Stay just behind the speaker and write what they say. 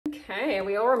Okay,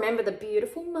 we all remember the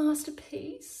beautiful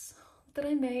masterpiece that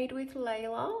I made with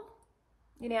Leila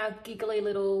in our giggly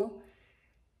little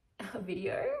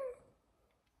video.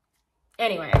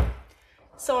 Anyway,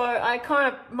 so I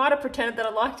kind of might have pretended that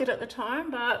I liked it at the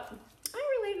time, but I'm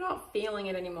really not feeling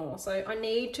it anymore. So I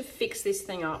need to fix this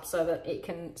thing up so that it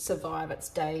can survive its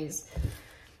days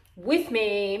with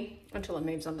me until it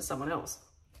moves on to someone else.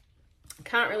 I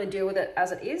can't really deal with it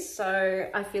as it is, so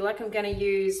I feel like I'm going to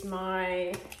use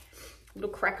my little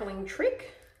crackling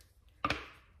trick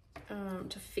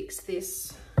to fix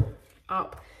this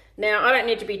up. Now, I don't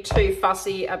need to be too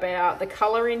fussy about the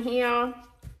colour in here.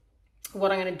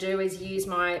 What I'm going to do is use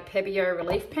my Pebeo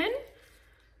relief pen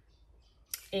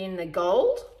in the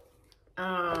gold.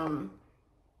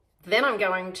 Then I'm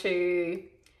going to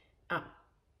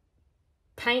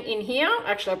paint in here.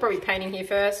 Actually, I'll probably paint in here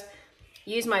first.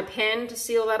 Use my pen to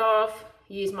seal that off.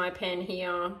 Use my pen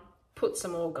here. Put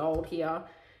some more gold here.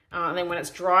 And then when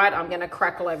it's dried, I'm going to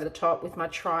crackle over the top with my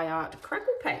Sheleeart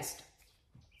crackle paste.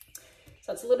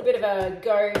 So it's a little bit of a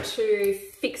go-to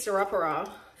fixer-upper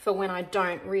for when I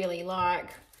don't really like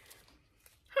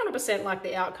 100% like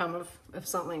the outcome of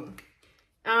something.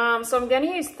 So I'm going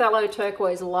to use Pthalo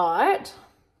Turquoise Light.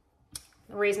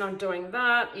 The reason I'm doing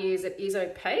that is it is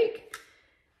opaque,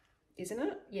 isn't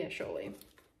it? Yeah, surely.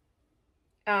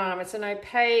 It's an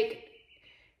opaque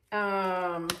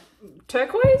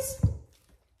turquoise.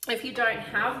 If you don't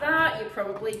have that, you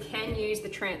probably can use the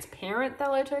transparent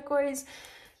Pthalo Turquoise,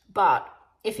 but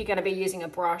if you're going to be using a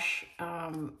brush,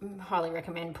 highly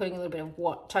recommend putting a little bit of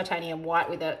titanium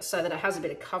white with it so that it has a bit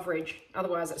of coverage.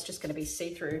 Otherwise, it's just going to be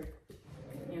see-through,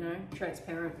 you know,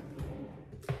 transparent.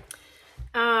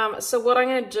 So what I'm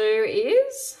going to do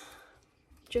is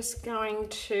just going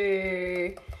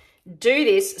to do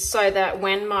this so that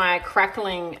when my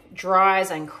crackling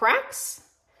dries and cracks,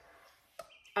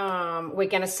 we're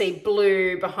going to see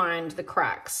blue behind the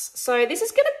cracks. So this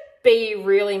is going to be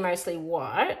really mostly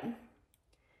white.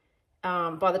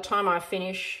 By the time I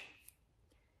finish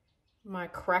my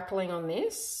crackling on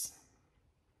this,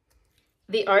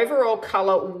 the overall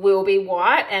color will be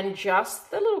white, and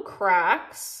just the little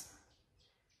cracks,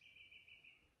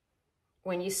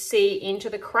 when you see into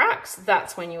the cracks,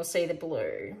 that's when you'll see the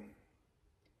blue.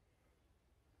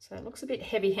 So it looks a bit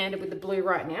heavy-handed with the blue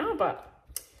right now, but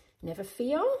never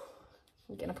fear.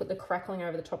 I'm going to put the crackling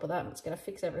over the top of that and it's going to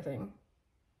fix everything.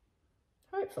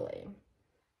 Hopefully.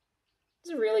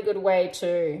 It's a really good way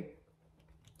to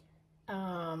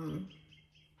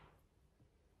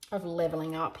of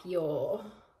leveling up your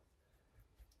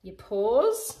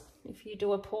pores. If you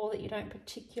do a pore that you don't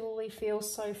particularly feel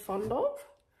so fond of,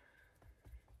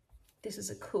 this is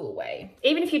a cool way.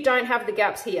 Even if you don't have the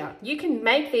gaps here, you can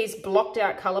make these blocked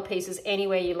out color pieces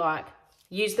anywhere you like.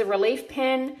 Use the relief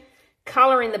pen,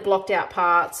 color in the blocked out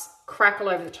parts, crackle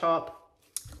over the top.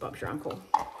 Bob's your uncle.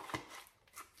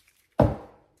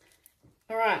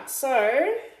 All right,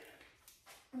 so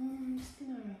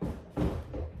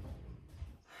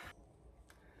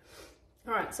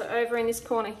over in this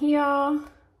corner here,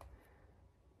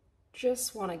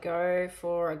 just want to go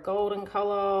for a golden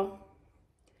color.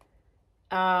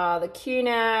 The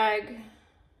Quinacridone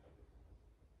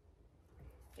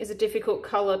is a difficult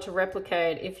color to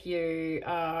replicate if you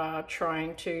are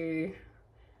trying to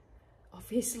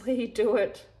obviously do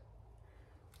it.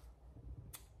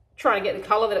 Trying to get the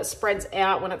color that it spreads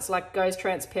out when it's like goes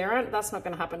transparent. That's not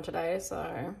going to happen today.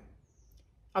 So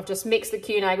I've just mixed the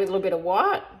Quinacridone with a little bit of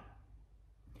white.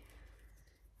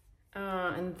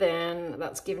 And then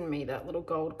that's given me that little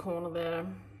gold corner there.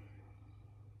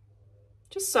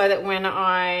 Just so that when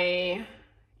I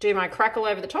do my crackle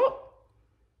over the top,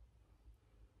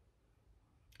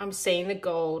 I'm seeing the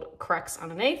gold cracks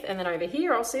underneath, and then over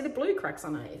here I'll see the blue cracks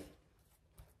underneath.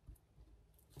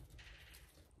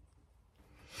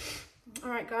 All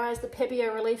right, guys, the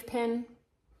Pebeo relief pen.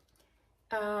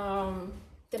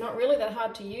 They're not really that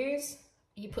hard to use.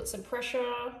 You put some pressure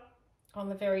on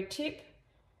the very tip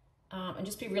and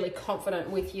just be really confident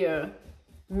with your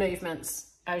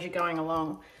movements as you're going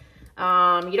along.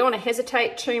 You don't want to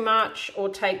hesitate too much or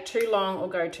take too long or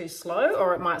go too slow,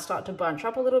 or it might start to bunch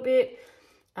up a little bit.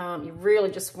 You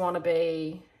really just want to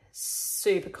be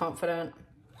super confident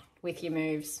with your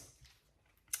moves.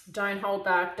 Don't hold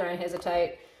back, don't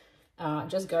hesitate,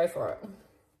 just go for it.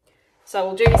 So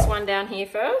we'll do this one down here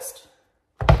first.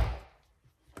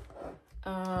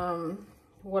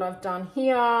 What I've done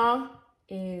here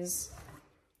is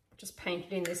just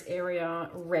painted in this area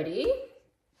ready.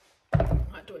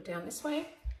 Might do it down this way.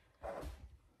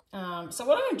 So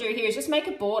what I'm going to do here is just make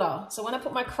a border. So when I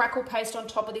put my crackle paste on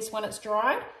top of this when it's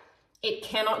dried, it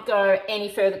cannot go any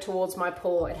further towards my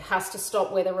pour. It has to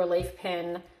stop where the relief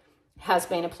pen has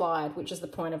been applied, which is the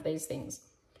point of these things.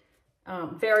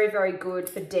 Very, very good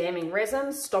for damming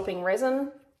resin, stopping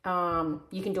resin.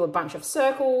 You can do a bunch of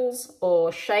circles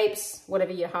or shapes,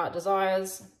 whatever your heart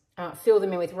desires. Fill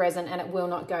them in with resin and it will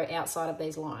not go outside of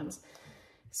these lines.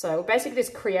 So we're basically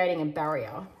just creating a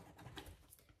barrier.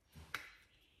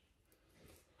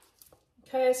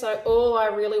 Okay, so all I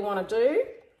really want to do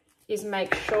is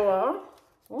make sure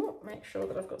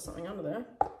that I've got something under there.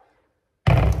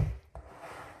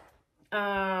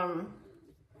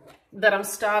 That I'm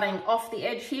starting off the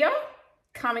edge here,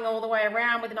 coming all the way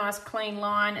around with a nice clean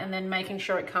line, and then making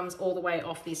sure it comes all the way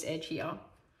off this edge here.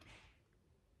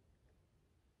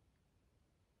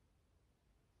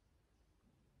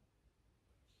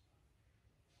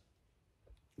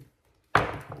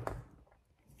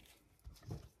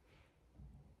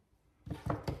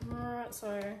 Alright,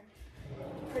 so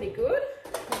pretty good.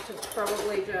 I should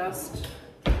probably just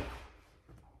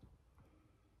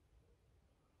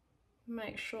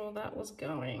make sure that was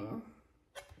going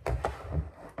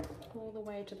all the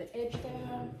way to the edge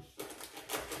there.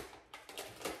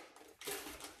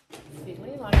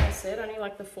 Fiddly, like I said, only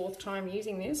like the 4th time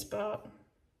using this, but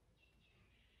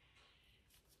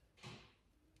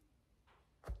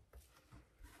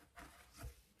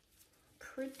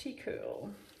pretty cool.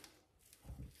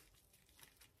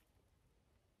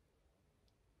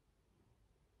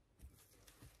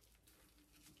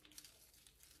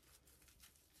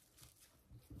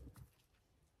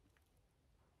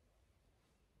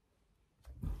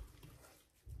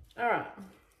 All right,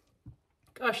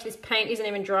 gosh, this paint isn't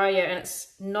even dry yet and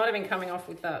it's not even coming off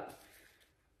with that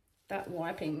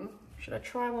wiping. Should I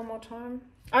try one more time?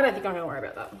 I don't think I'm gonna worry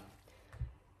about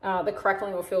that. The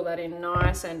crackling will fill that in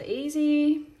nice and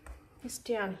easy. Just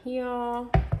down here, I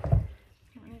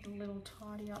need a little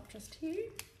tidy up just here.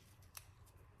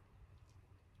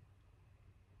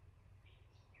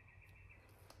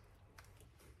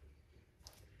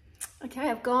 Okay,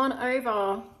 I've gone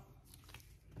over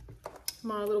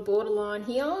my little borderline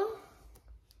here.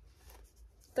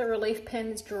 The relief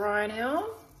pen's dry now.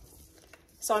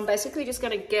 So I'm basically just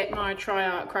going to get my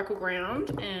Sheleeart crackle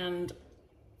ground, and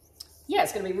yeah,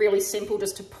 it's going to be really simple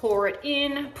just to pour it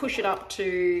in, push it up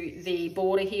to the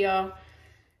border here.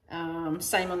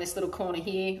 Same on this little corner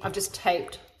here. I've just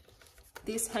taped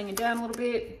this hanging down a little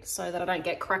bit so that I don't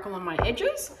get crackle on my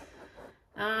edges.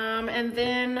 And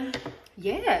then,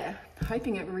 yeah,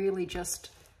 hoping it really just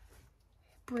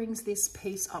brings this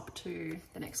piece up to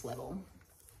the next level.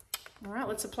 All right,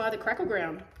 let's apply the crackle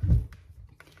ground.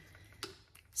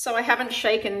 So I haven't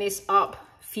shaken this up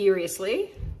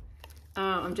furiously.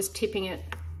 I'm just tipping it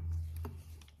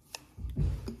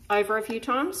over a few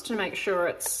times to make sure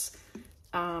it's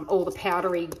all the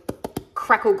powdery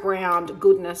crackle ground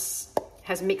goodness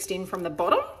has mixed in from the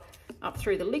bottom up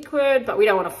through the liquid, but we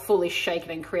don't want to fully shake it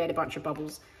and create a bunch of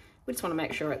bubbles. We just want to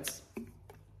make sure it's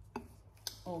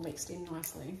all mixed in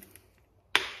nicely.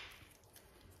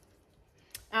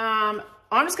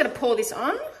 I'm just going to pour this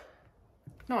on.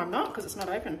 No, I'm not, because it's not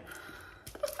open.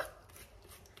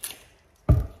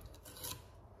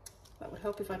 That would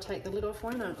help if I take the lid off,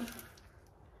 won't it?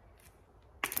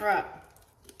 All right.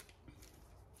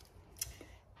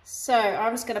 So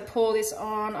I'm just going to pour this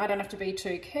on. I don't have to be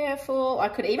too careful. I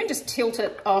could even just tilt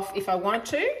it off if I wanted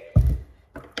to.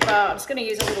 But I'm just going to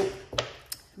use a little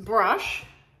brush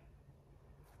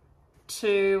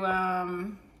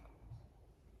to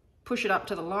push it up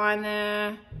to the line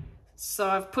there. So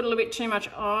I've put a little bit too much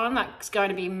on. That's going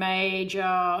to be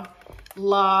major,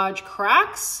 large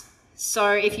cracks.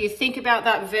 So if you think about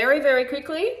that very, very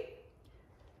quickly,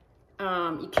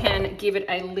 you can give it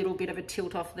a little bit of a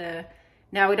tilt off there.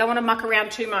 Now we don't want to muck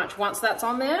around too much. Once that's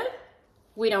on there,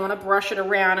 we don't want to brush it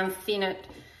around and thin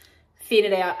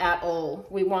it out at all.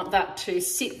 We want that to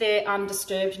sit there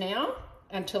undisturbed now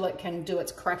until it can do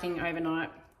its cracking overnight.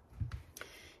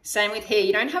 Same with here.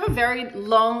 You don't have a very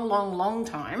long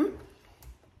time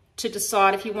to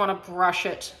decide if you want to brush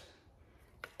it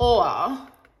or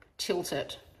tilt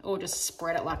it or just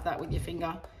spread it like that with your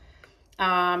finger.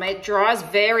 It dries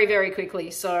very, very quickly,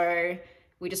 so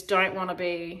we just don't want to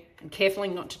be carefully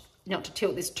not to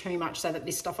tilt this too much so that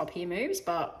this stuff up here moves.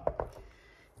 But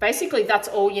basically that's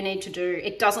all you need to do.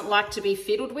 It doesn't like to be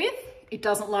fiddled with. It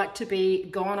doesn't like to be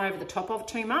gone over the top of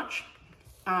too much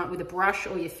with a brush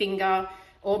or your finger,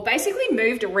 or basically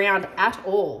moved around at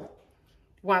all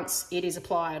once it is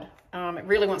applied. It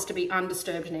really wants to be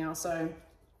undisturbed now. So I'm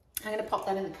going to pop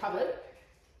that in the cupboard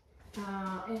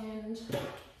and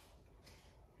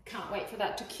can't wait for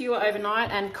that to cure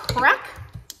overnight and crack.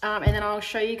 And then I'll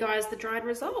show you guys the dried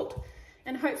result.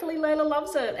 and hopefully Leila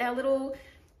loves it. Our little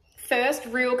first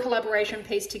real collaboration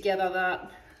piece together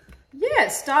that, yeah,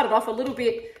 started off a little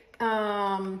bit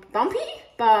bumpy,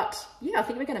 but yeah, I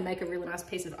think we're going to make a really nice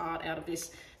piece of art out of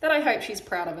this that I hope she's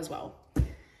proud of as well.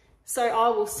 So I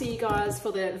will see you guys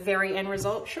for the very end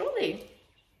result shortly.